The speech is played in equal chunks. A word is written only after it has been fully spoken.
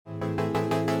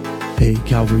Hey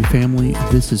Calvary family,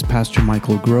 this is Pastor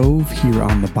Michael Grove here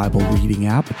on the Bible Reading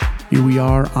app. Here we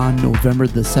are on November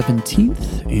the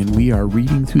 17th, and we are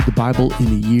reading through the Bible in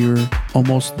a year.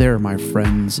 Almost there, my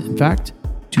friends. In fact,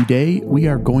 today we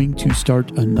are going to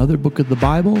start another book of the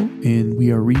Bible, and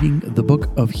we are reading the book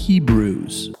of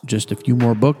Hebrews. Just a few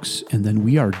more books, and then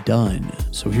we are done.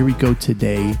 So here we go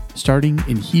today, starting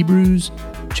in Hebrews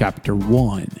chapter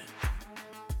 1.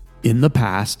 In the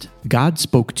past, God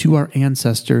spoke to our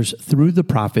ancestors through the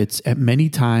prophets at many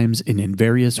times and in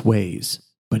various ways.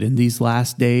 But in these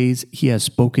last days, He has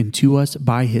spoken to us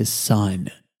by His Son,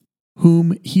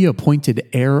 whom He appointed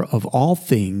heir of all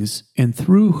things, and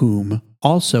through whom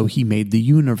also He made the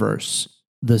universe.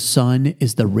 The Son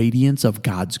is the radiance of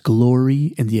God's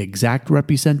glory and the exact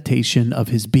representation of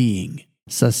His being,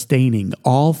 sustaining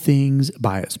all things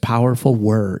by His powerful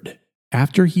word.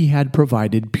 After He had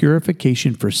provided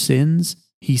purification for sins,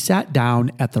 He sat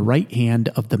down at the right hand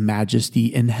of the Majesty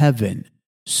in heaven.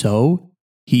 So,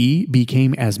 He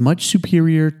became as much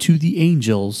superior to the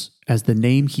angels as the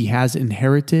name He has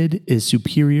inherited is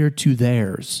superior to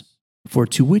theirs. For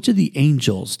to which of the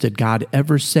angels did God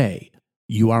ever say,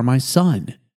 "You are my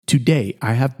Son, today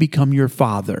I have become your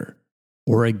Father"?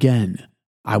 Or again,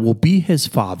 "I will be his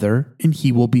Father, and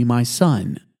he will be my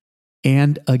Son"?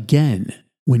 And again,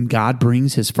 when God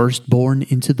brings His firstborn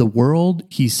into the world,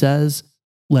 He says,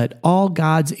 "Let all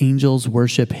God's angels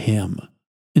worship Him."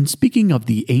 And speaking of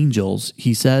the angels,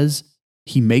 He says,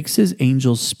 "He makes His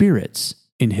angels spirits,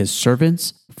 and His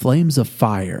servants flames of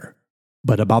fire."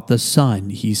 But about the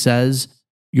Son, He says,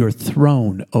 "Your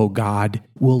throne, O God,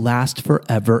 will last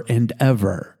forever and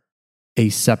ever. A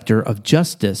scepter of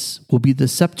justice will be the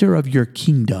scepter of your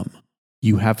kingdom.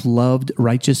 You have loved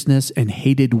righteousness and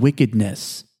hated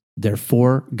wickedness.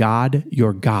 Therefore, God,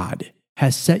 your God,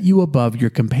 has set you above your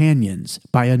companions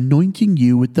by anointing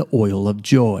you with the oil of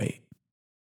joy."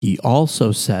 He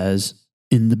also says,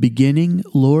 "In the beginning,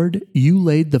 Lord, you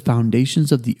laid the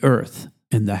foundations of the earth,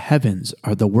 and the heavens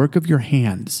are the work of your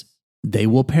hands. They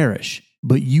will perish,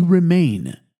 but you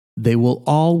remain. They will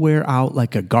all wear out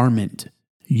like a garment.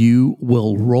 You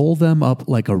will roll them up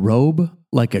like a robe.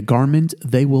 Like a garment,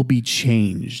 they will be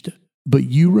changed. But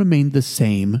you remain the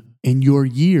same, and your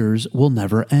years will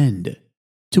never end."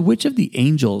 To which of the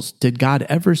angels did God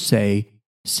ever say,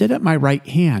 "Sit at my right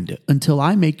hand until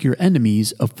I make your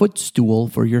enemies a footstool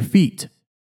for your feet"?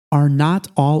 Are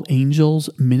not all angels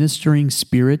ministering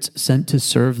spirits sent to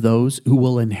serve those who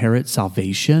will inherit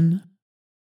salvation?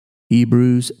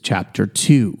 Hebrews chapter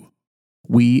 2.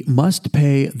 We must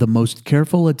pay the most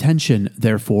careful attention,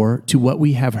 therefore, to what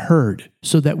we have heard,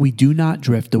 so that we do not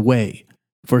drift away.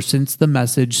 For since the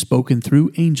message spoken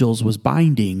through angels was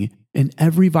binding, and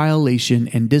every violation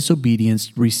and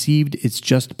disobedience received its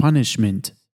just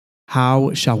punishment,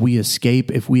 how shall we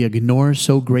escape if we ignore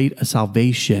so great a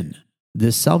salvation?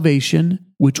 This salvation,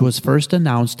 which was first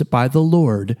announced by the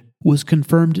Lord, was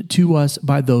confirmed to us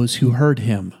by those who heard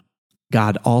Him.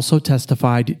 God also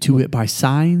testified to it by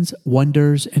signs,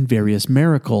 wonders, and various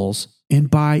miracles, and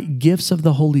by gifts of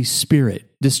the Holy Spirit,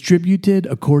 distributed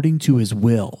according to His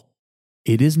will.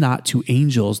 It is not to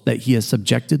angels that He has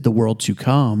subjected the world to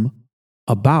come,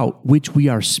 about which we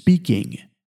are speaking.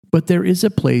 But there is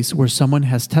a place where someone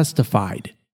has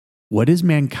testified. "What is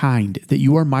mankind that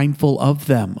you are mindful of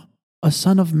them? A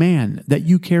son of man that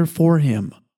you care for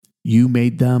him? You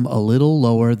made them a little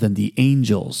lower than the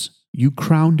angels. You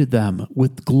crowned them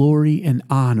with glory and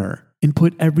honor, and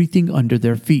put everything under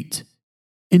their feet."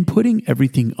 In putting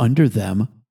everything under them,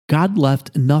 God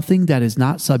left nothing that is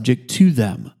not subject to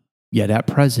them. Yet at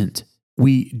present,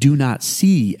 we do not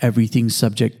see everything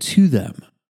subject to them,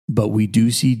 but we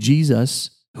do see Jesus,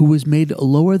 who was made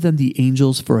lower than the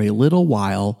angels for a little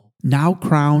while, now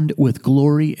crowned with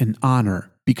glory and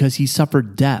honor, because He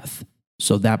suffered death,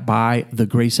 so that by the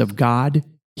grace of God,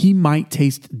 He might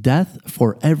taste death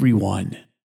for everyone.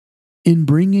 In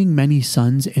bringing many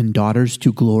sons and daughters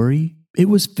to glory, it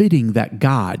was fitting that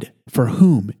God, for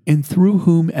whom and through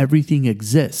whom everything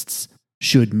exists,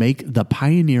 should make the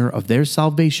pioneer of their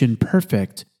salvation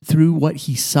perfect through what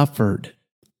He suffered.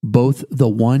 Both the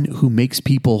one who makes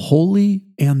people holy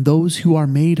and those who are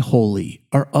made holy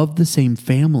are of the same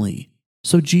family.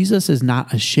 So Jesus is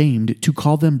not ashamed to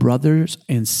call them brothers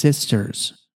and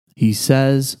sisters. He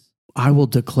says, "I will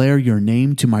declare your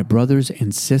name to my brothers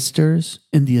and sisters.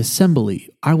 In the assembly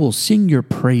I will sing your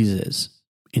praises."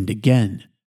 And again,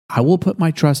 "I will put my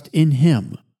trust in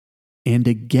Him." And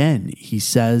again He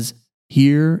says,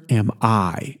 "Here am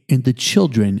I, and the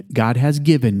children God has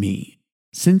given me."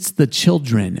 Since the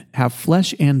children have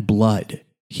flesh and blood,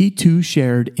 He too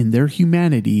shared in their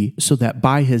humanity, so that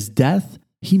by His death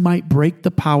he might break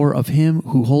the power of him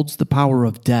who holds the power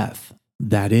of death,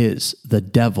 that is, the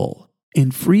devil,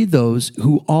 and free those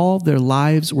who all their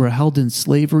lives were held in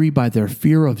slavery by their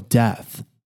fear of death.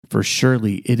 For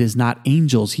surely it is not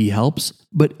angels he helps,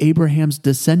 but Abraham's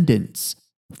descendants.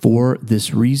 For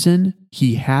this reason,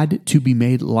 he had to be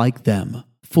made like them,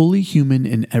 fully human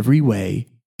in every way,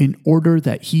 in order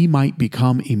that he might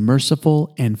become a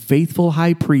merciful and faithful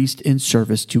high priest in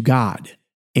service to God,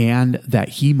 and that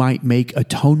he might make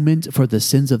atonement for the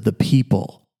sins of the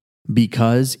people.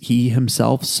 Because he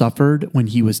himself suffered when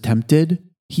he was tempted,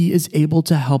 he is able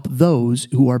to help those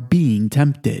who are being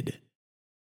tempted.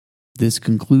 This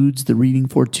concludes the reading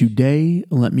for today.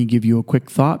 Let me give you a quick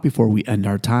thought before we end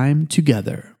our time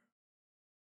together.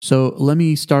 So let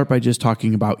me start by just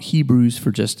talking about Hebrews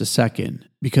for just a second,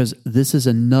 because this is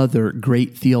another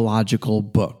great theological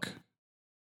book.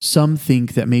 Some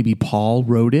think that maybe Paul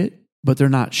wrote it, but they're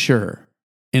not sure.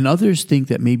 And others think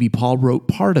that maybe Paul wrote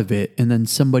part of it and then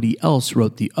somebody else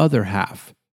wrote the other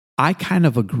half. I kind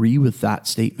of agree with that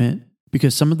statement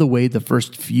because some of the way the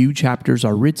first few chapters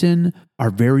are written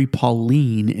are very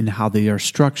Pauline in how they are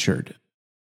structured.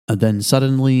 And then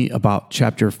suddenly, about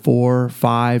chapter 4,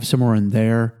 5, somewhere in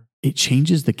there, it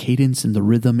changes the cadence and the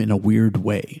rhythm in a weird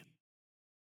way.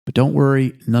 But don't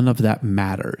worry, none of that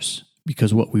matters,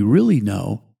 because what we really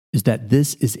know is that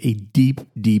this is a deep,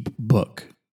 deep book.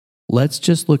 Let's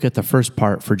just look at the first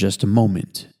part for just a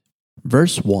moment.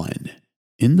 Verse 1.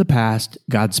 In the past,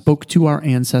 God spoke to our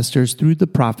ancestors through the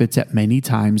prophets at many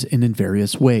times and in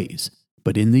various ways.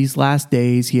 But in these last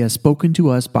days, he has spoken to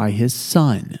us by his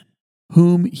Son,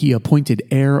 whom he appointed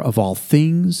heir of all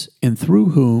things, and through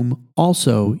whom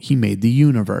also he made the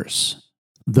universe.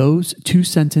 Those two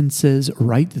sentences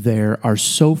right there are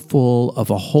so full of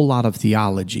a whole lot of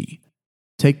theology.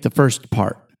 Take the first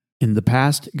part. In the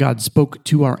past, God spoke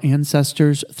to our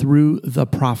ancestors through the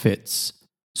prophets.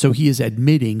 So he is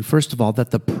admitting, first of all,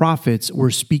 that the prophets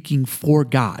were speaking for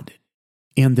God,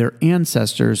 and their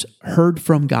ancestors heard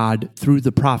from God through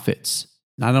the prophets.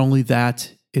 Not only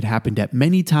that, it happened at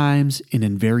many times and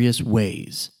in various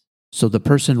ways. So the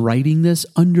person writing this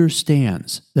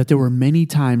understands that there were many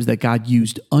times that God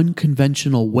used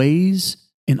unconventional ways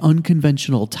and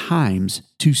unconventional times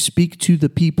to speak to the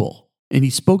people, and he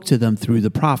spoke to them through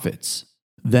the prophets.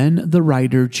 Then the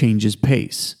writer changes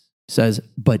pace. Says,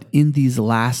 but in these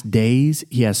last days,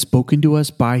 he has spoken to us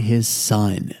by his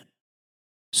Son.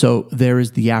 So there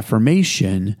is the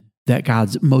affirmation that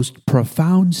God's most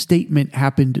profound statement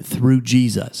happened through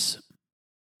Jesus.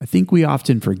 I think we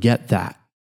often forget that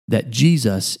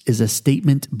Jesus is a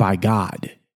statement by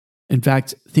God. In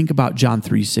fact, think about John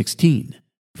 3:16.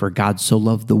 For God so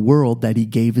loved the world that he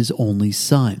gave his only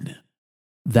Son.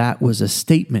 That was a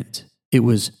statement. It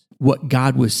was what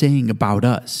God was saying about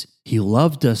us. He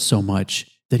loved us so much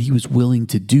that he was willing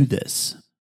to do this.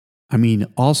 I mean,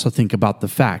 also think about the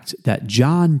fact that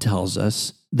John tells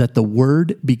us that the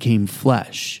Word became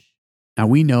flesh. Now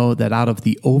we know that out of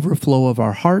the overflow of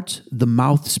our heart, the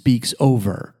mouth speaks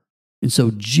over. And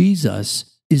so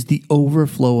Jesus is the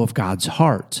overflow of God's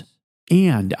heart.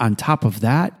 And on top of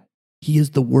that, he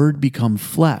is the Word become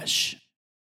flesh.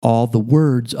 All the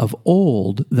words of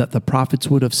old that the prophets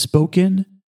would have spoken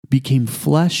became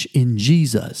flesh in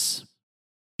Jesus.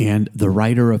 And the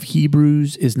writer of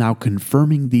Hebrews is now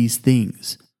confirming these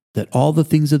things, that all the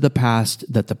things of the past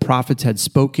that the prophets had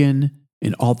spoken,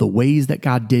 and all the ways that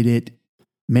God did it,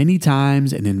 many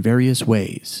times and in various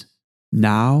ways.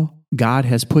 Now, God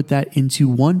has put that into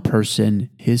one person,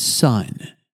 his Son,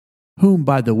 whom,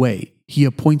 by the way, he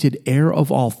appointed heir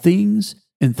of all things,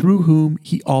 and through whom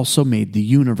he also made the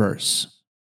universe.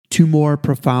 Two more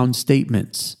profound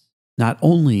statements. Not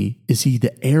only is he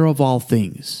the heir of all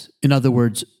things, in other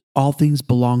words, all things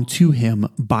belong to him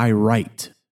by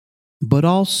right, but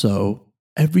also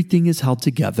everything is held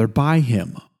together by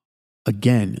him.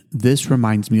 Again, this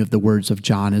reminds me of the words of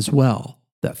John as well,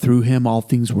 that through him all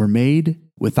things were made,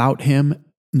 without him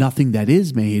nothing that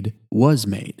is made was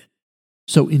made.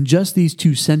 So in just these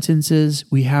two sentences,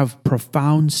 we have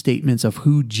profound statements of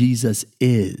who Jesus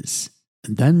is.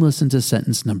 And then listen to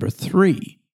sentence number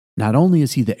 3. Not only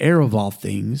is he the heir of all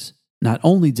things, not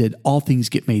only did all things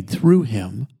get made through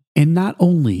him, and not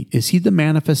only is he the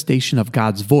manifestation of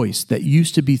God's voice that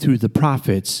used to be through the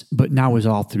prophets, but now is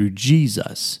all through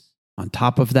Jesus. On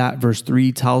top of that, verse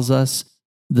 3 tells us,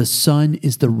 the Son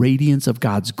is the radiance of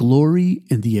God's glory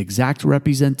and the exact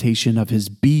representation of his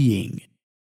being.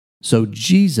 So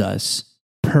Jesus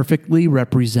perfectly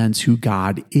represents who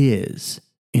God is.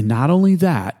 And not only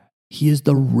that, he is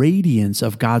the radiance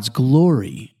of God's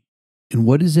glory. And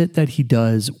what is it that he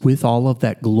does with all of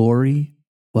that glory?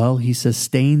 Well, he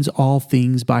sustains all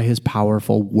things by his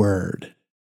powerful word.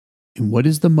 And what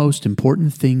is the most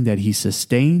important thing that he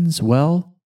sustains?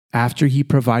 Well, after he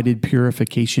provided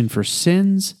purification for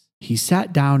sins, he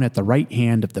sat down at the right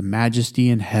hand of the Majesty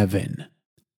in heaven.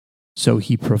 So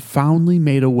he profoundly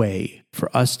made a way for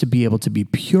us to be able to be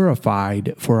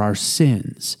purified for our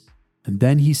sins. And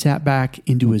then he sat back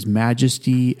into his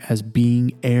majesty as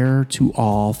being heir to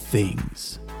all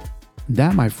things.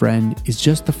 That, my friend, is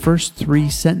just the first 3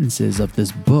 sentences of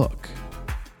this book.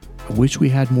 I wish we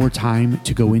had more time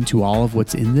to go into all of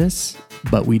what's in this,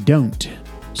 but we don't.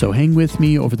 So hang with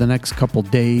me over the next couple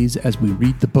days as we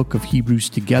read the book of Hebrews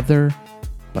together.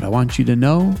 But I want you to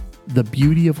know the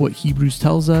beauty of what Hebrews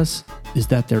tells us is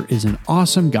that there is an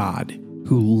awesome God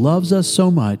who loves us so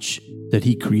much that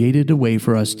he created a way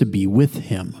for us to be with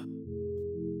him.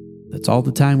 That's all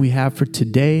the time we have for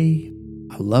today.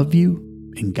 I love you,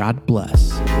 and God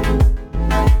bless.